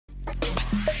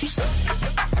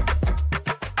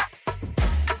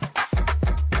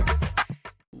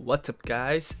What's up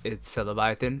guys, it's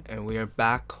Seleviathan and we are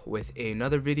back with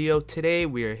another video. Today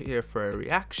we are here for a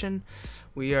reaction.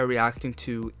 We are reacting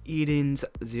to Eden's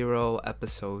Zero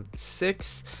episode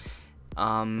 6.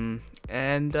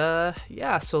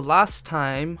 Yeah, so last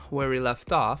time where we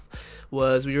left off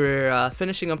was we were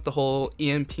finishing up the whole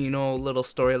Ian Pino little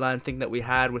storyline thing that we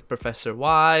had with Professor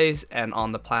Wise and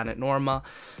on the planet Norma,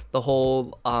 the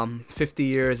whole 50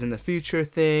 years in the future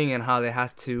thing, and how they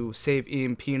had to save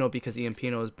Ian Pino because Ian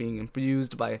Pino is being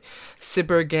abused by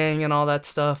Cyber Gang and all that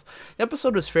stuff. The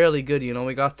episode was fairly good, you know.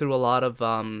 We got through a lot of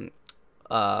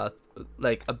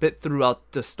like a bit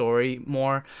throughout the story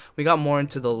more. We got more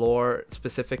into the lore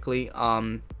specifically.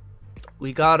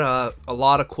 We got a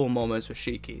lot of cool moments with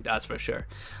Shiki, that's for sure.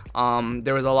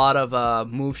 There was a lot of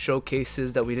move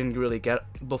showcases that we didn't really get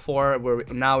before, where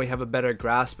now we have a better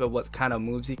grasp of what kind of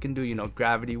moves he can do, you know,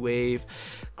 gravity wave,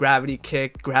 gravity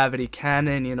kick, gravity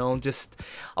cannon, you know, just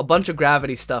a bunch of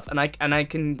gravity stuff. And I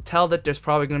can tell that there's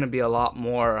probably going to be a lot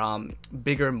more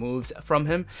bigger moves from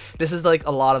him. This is like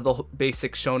a lot of the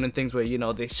basic shonen things where, you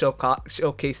know, they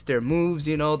showcase their moves,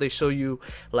 you know, they show you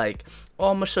like, oh,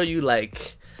 I'm gonna show you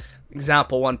like,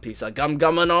 example, One Piece, a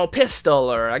gum-gummino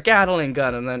pistol or a Gatling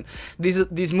gun, and then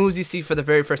these moves you see for the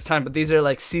very first time, but these are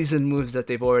like seasoned moves that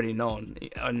they've already known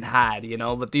and had, you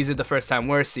know, but these are the first time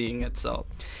we're seeing it, so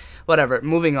whatever.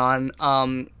 Moving on,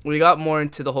 we got more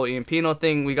into the whole Ian Pino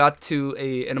thing. We got to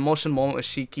an emotional moment with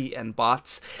Shiki and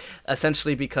bots,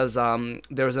 essentially because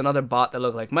there was another bot that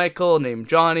looked like Michael named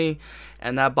Johnny,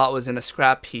 and that bot was in a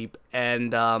scrap heap,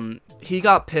 and he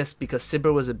got pissed because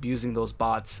Cyber was abusing those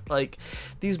bots. Like,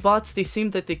 these bots, they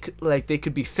seemed that they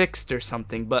could be fixed or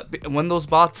something, but when those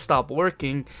bots stop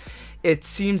working, it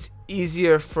seems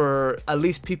easier for at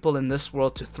least people in this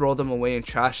world to throw them away and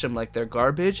trash them like they're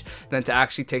garbage than to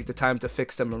actually take the time to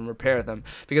fix them and repair them.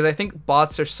 Because I think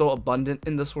bots are so abundant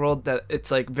in this world that it's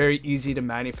like very easy to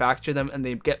manufacture them and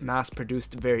they get mass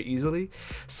produced very easily.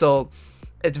 So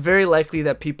it's very likely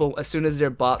that people, as soon as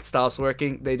their bot stops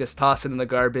working, they just toss it in the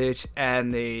garbage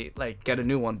and they like get a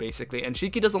new one basically. And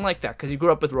Shiki doesn't like that because he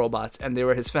grew up with robots and they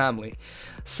were his family.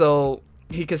 So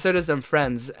he considers them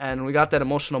friends, and we got that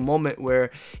emotional moment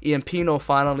where Ian Pino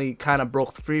finally kind of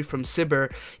broke free from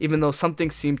Cyber, even though something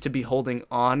seemed to be holding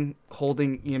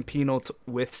Ian Pino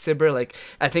with Cyber. Like,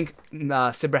 I think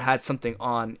Cyber had something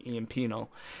on Ian Pino,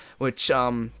 which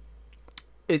the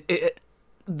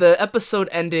episode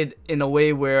ended in a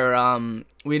way where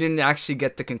we didn't actually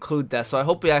get to conclude that, so I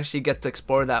hope we actually get to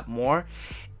explore that more.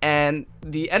 And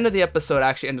the end of the episode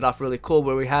actually ended off really cool,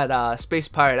 where we had Space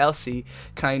Pirate Elsie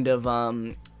kind of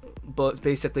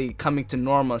basically coming to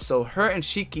Norma. So her and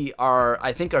Shiki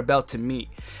I think are about to meet.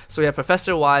 So we have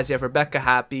Professor Wise, you have Rebecca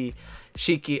Happy,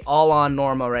 Shiki, all on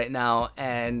Norma right now,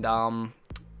 and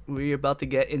we're about to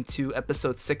get into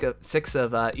episode 6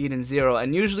 of Eden Zero.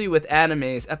 And usually with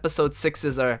animes, episode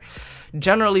 6s are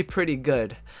generally pretty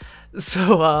good.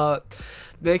 So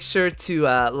make sure to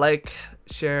like,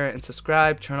 share, and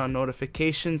subscribe, turn on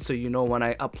notifications so you know when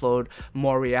I upload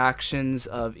more reactions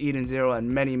of Eden Zero and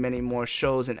many more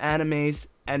shows and animes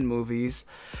and movies.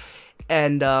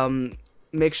 And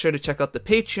make sure to check out the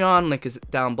Patreon, link is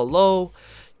down below.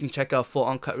 You can check out full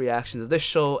uncut reactions of this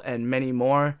show and many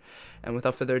more. And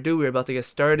without further ado, we're about to get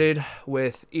started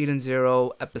with Eden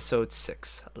Zero episode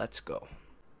 6. Let's go.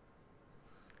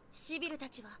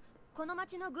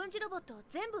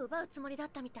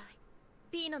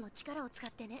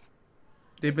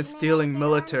 They've been stealing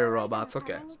military robots,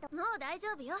 okay.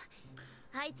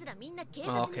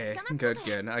 Okay, good.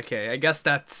 Okay, I guess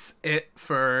that's it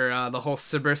for the whole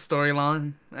Cyber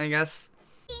storyline, I guess.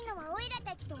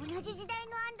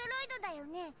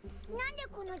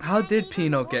 How did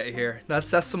Pino get here?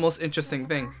 That's the most interesting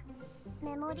thing.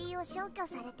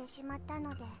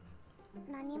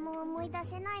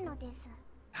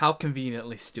 How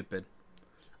conveniently stupid.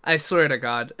 I swear to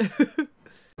God.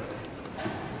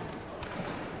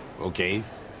 Okay.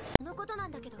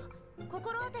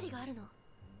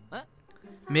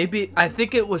 Maybe, I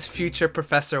think it was future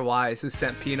Professor Wise who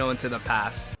sent Pino into the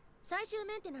past.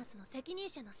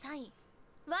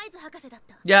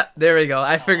 Yeah, there we go.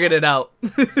 I figured it out.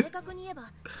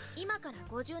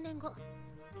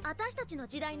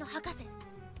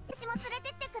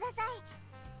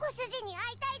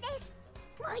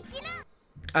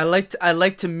 I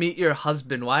like to meet your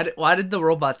husband. Why did the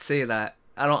robot say that?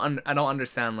 I don't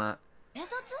understand that.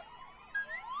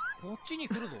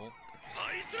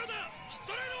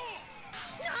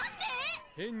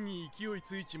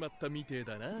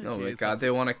 Oh my God, they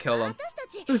want to kill him.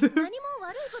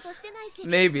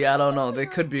 Maybe, I don't know. They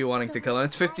could be wanting to kill him.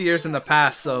 It's 50 years in the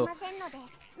past, so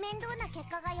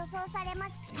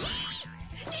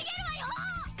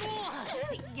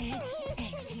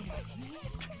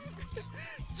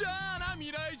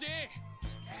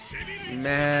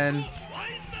Man.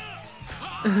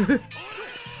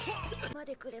 ま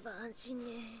で来れば安心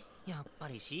ね。やっぱ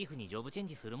りシーフにジョブチェン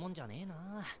ジするもんじゃねえな。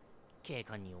警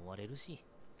官に追われるし。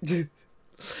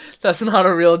That's not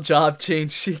a real job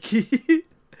change, Shiki.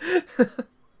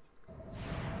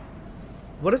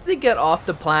 What if they get off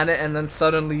the planet and then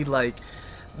suddenly like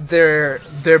they're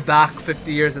back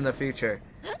 50 years in the future?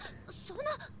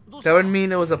 That would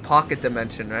mean it was a pocket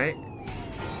dimension, right?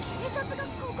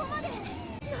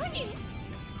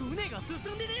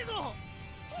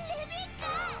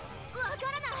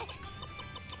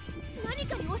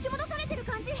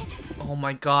 Oh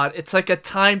my god, it's like a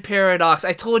time paradox.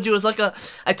 I told you it was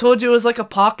like a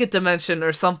pocket dimension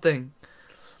or something.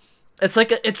 It's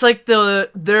like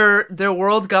their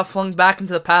world got flung back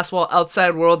into the past while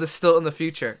outside world is still in the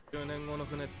future.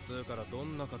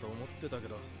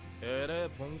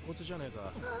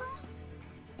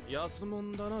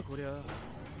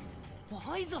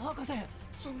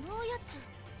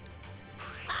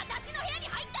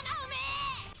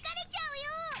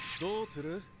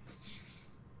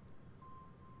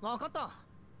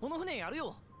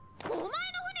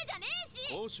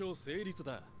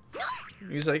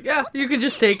 He's like, yeah, you can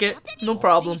just take it. No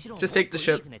problem. Just take the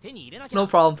ship. No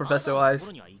problem, Professor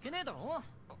Wise.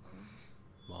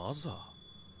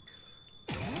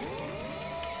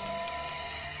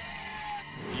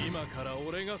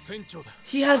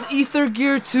 He has ether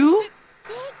gear too?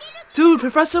 Dude,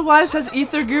 Professor Wise has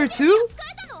ether gear too?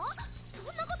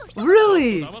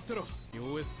 Really?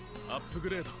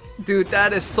 Dude,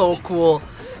 that is so cool.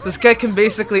 This guy can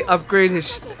basically upgrade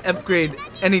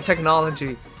any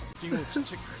technology.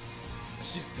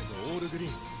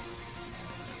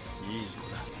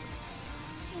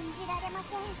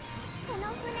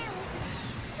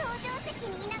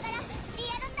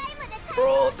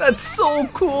 Bro, that's so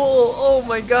cool. Oh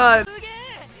my god.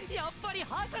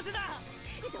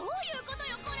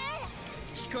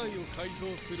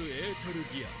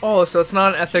 Oh, so it's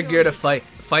not an ether gear to fight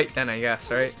then, I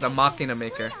guess, right? The Machina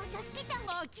maker.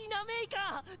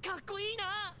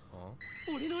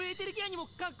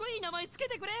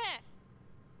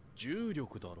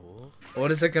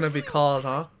 What is it gonna be called,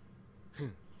 huh?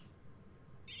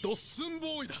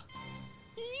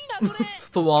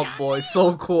 Swamp Boy,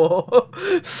 so cool.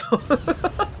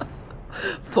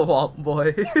 Swamp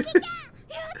Boy.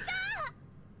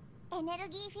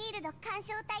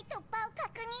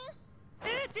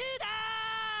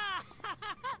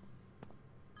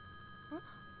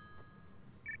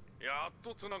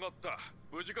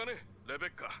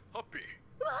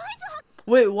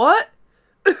 Wait, what?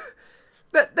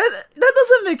 that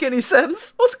doesn't make any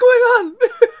sense. What's going on?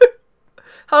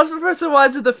 How's Professor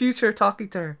Wise in the future talking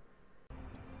to her?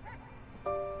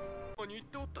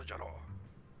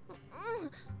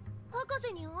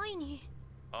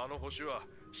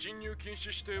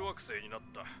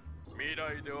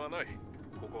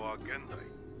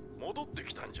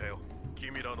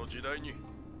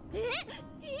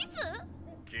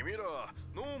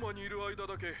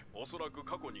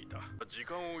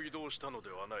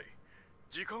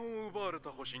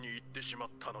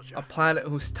 A planet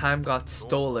whose time got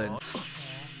stolen.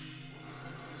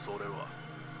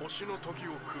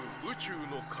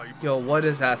 Yo, what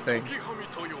is that thing?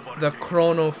 The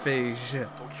chronophage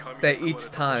that eats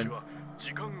time.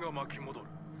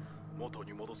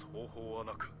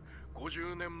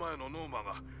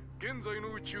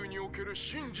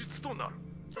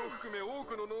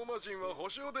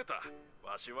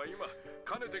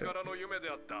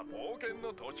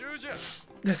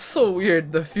 That's so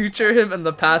weird. The future him and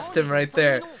the past him right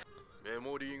there.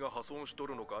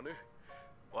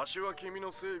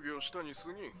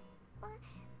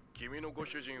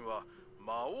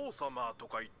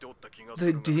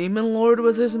 The Demon Lord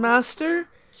was his master?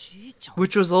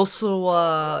 Which was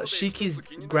also Shiki's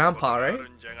grandpa, right?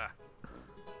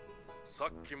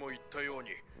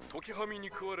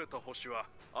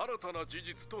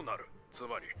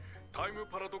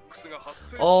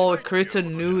 Oh, it creates a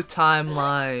new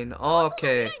timeline. Oh,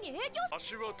 okay.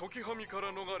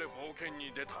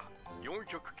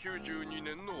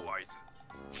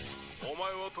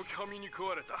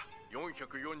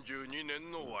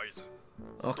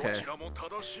 Okay.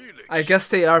 I guess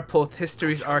they are both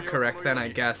histories are correct then, I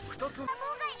guess.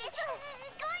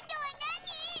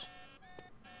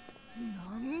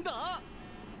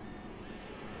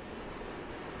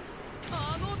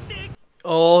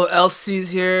 Oh,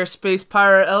 Elsie's here. Space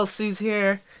Pirate Elsie's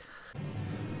here.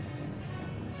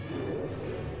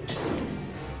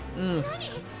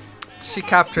 She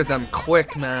captured them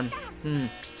quick, man.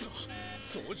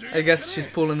 I guess she's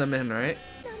pulling them in, right?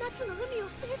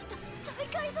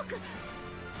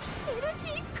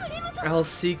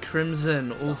 LC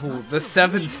Crimson. Ooh, the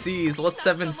 7 C's. What's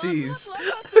 7 C's?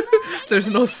 There's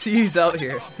no C's out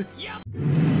here.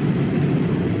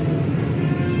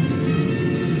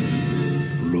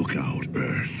 Look out,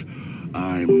 Earth.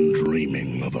 I'm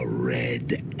dreaming of a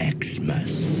red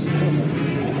Xmas.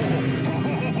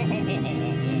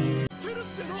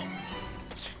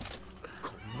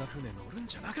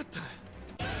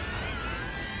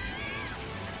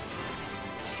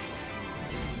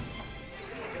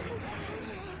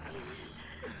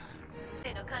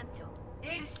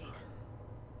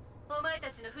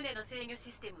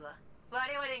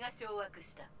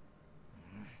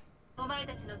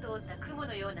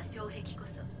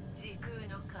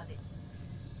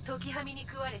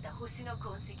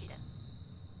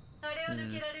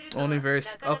 Only very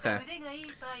okay.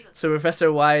 So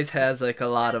Professor Wise has like a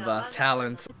lot of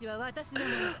talents.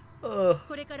 Oh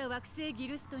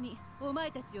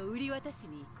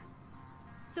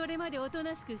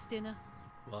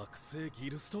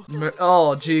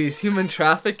jeez, human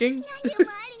trafficking?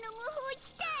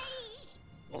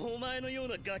 お前のよう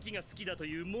なガキが好きだと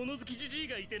いう物好きじじい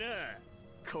がいてな。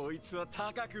こいつは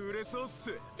高く売れそうっ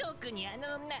す。特にあ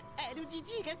の女、あるじ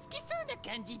じいが好きそうな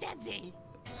感じだぜ。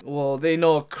 Well, they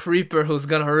know a creeper who's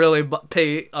gonna really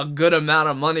pay a good amount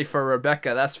of money for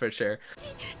Rebecca, that's for sure.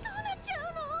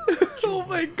 Oh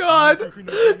my god,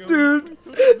 dude,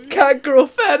 cat girl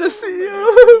fantasy.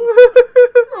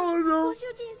 Oh no.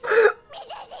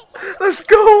 Let's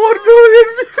go, 1 million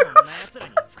views.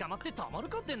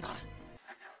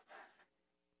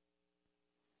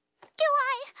 Do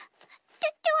I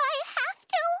have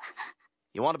to?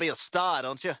 You want to be a star,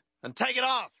 don't you? And take it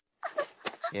off!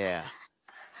 Yeah,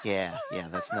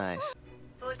 that's nice.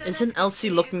 Isn't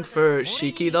Elsie looking for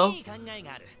Shiki though?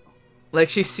 Like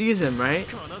she sees him, right?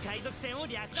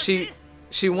 She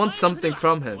wants something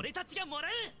from him.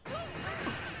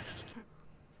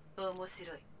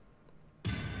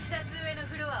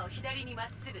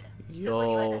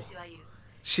 Yo,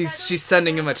 she's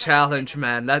sending him a challenge,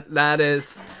 man. That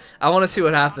is. I want to see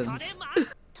what happens.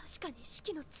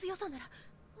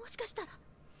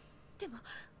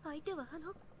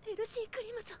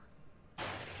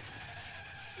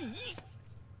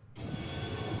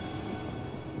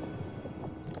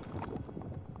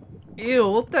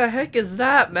 Ew, what the heck is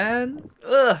that, man?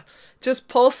 Ugh, just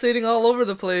pulsating all over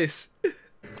the place.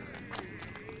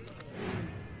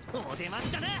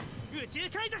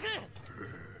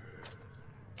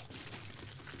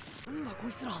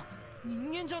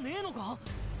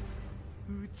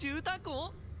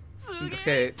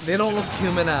 Okay, they don't look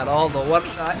human at all though. What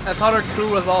I thought our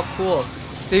crew was all cool.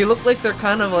 They look like they're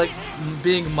kind of like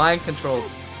being mind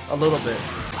controlled a little bit.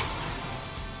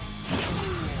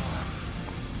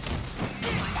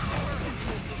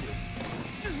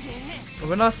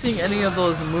 We're not seeing any of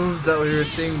those moves that we were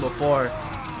seeing before.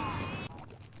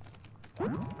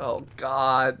 Oh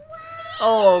god.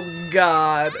 Oh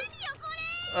god.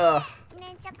 Ugh.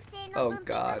 Oh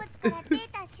god.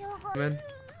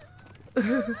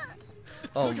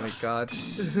 Oh my god.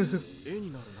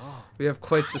 We have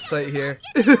quite the sight here.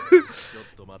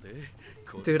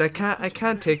 Dude, I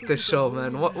can't take this show,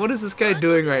 man. What is this guy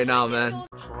doing right now, man?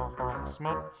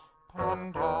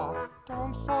 Panda,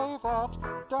 don't say that,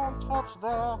 don't touch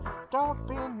there, don't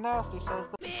be nasty, says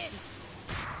the...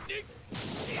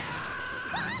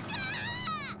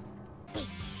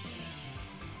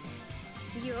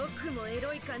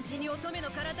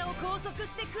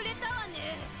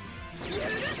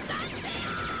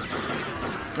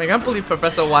 I can't believe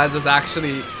Professor Wise is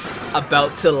actually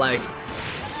about to like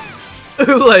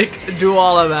like do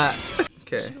all of that.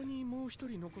 Okay.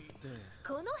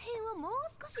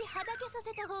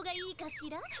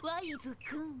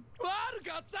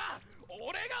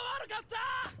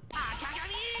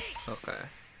 Okay.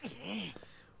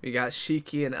 We got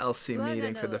Shiki and Elsie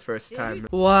meeting for the first time.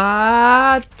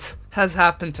 What has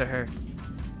happened to her?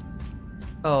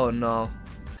 Oh no.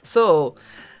 So,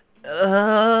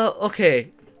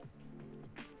 okay.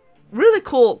 Really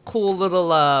cool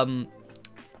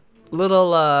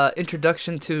little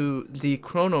introduction to the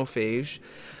chronophage,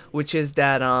 which is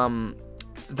that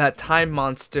that time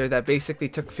monster that basically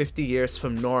took 50 years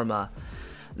from Norma.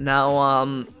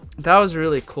 Now, that was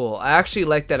really cool. I actually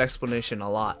like that explanation a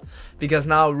lot, because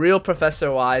now real Professor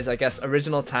Wise, I guess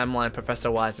original timeline Professor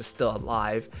Wise, is still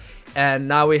alive, and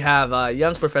now we have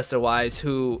young Professor Wise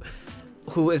who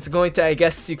is going to, I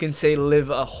guess you can say, live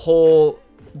a whole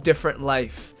different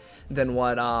life than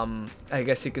what I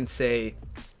guess you can say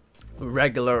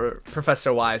regular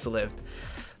Professor Wise lived.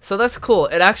 So that's cool.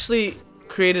 It actually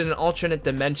created an alternate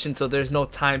dimension, so there's no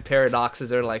time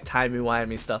paradoxes or like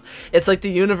timey-wimey stuff. It's like the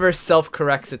universe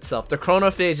self-corrects itself. The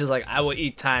chronophage is like, I will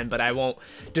eat time, but I won't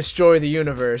destroy the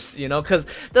universe, you know, because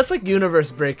that's like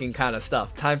universe breaking kind of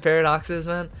stuff. Time paradoxes,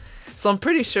 man. So I'm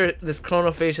pretty sure this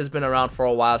chronophage has been around for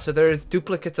a while, so there's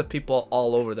duplicates of people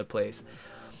all over the place.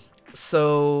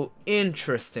 So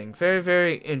interesting, very,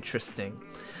 very interesting.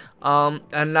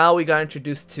 And now we got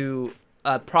introduced to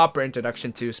a proper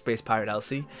introduction to Space Pirate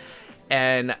Elsie.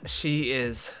 And she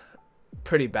is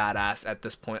pretty badass at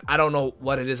this point. I don't know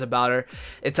what it is about her.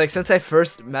 It's like since I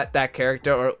first met that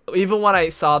character, or even when I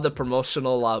saw the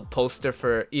promotional poster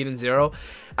for Eden Zero,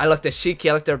 I looked at Shiki,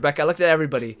 I looked at Rebecca, I looked at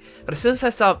everybody. But as soon as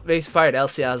I saw Space Pirate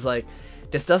Elsie, I was like,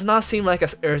 this does not seem like a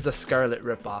Urza Scarlet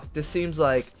ripoff. This seems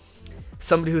like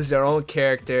somebody who's their own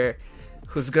character,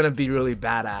 who's gonna be really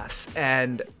badass.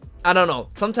 And I don't know,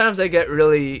 sometimes I get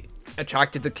really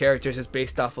attracted to characters just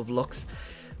based off of looks.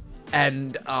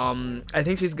 And I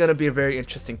think she's gonna be a very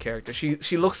interesting character.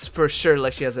 She looks for sure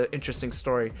like she has an interesting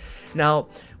story. Now,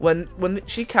 when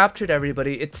she captured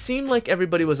everybody, it seemed like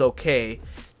everybody was okay,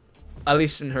 at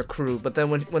least in her crew. But then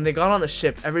when they got on the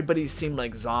ship, everybody seemed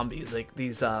like zombies, like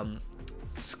these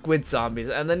squid zombies.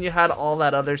 And then you had all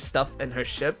that other stuff in her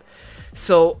ship.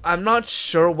 So I'm not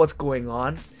sure what's going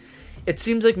on. It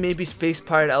seems like maybe Space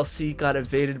Pirate Elsie got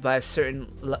invaded by a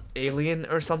certain alien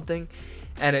or something,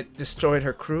 and it destroyed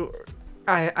her crew.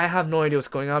 I have no idea what's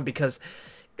going on, because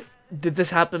did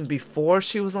this happen before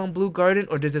she was on Blue Garden,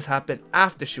 or did this happen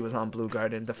after she was on Blue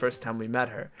Garden the first time we met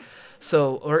her?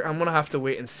 So I'm gonna have to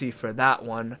wait and see for that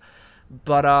one.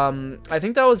 But I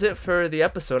think that was it for the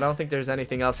episode. I don't think there's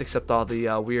anything else except all the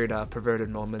weird perverted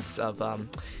moments of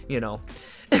you know,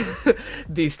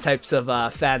 these types of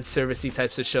fan servicey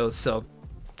types of shows. So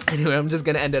anyway, I'm just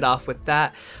gonna end it off with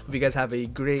that. Hope you guys have a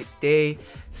great day.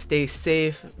 Stay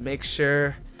safe. Make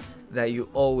sure that you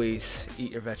always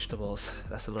eat your vegetables.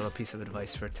 That's a little piece of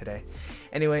advice for today.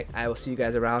 Anyway, I will see you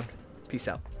guys around. Peace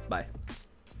out. Bye.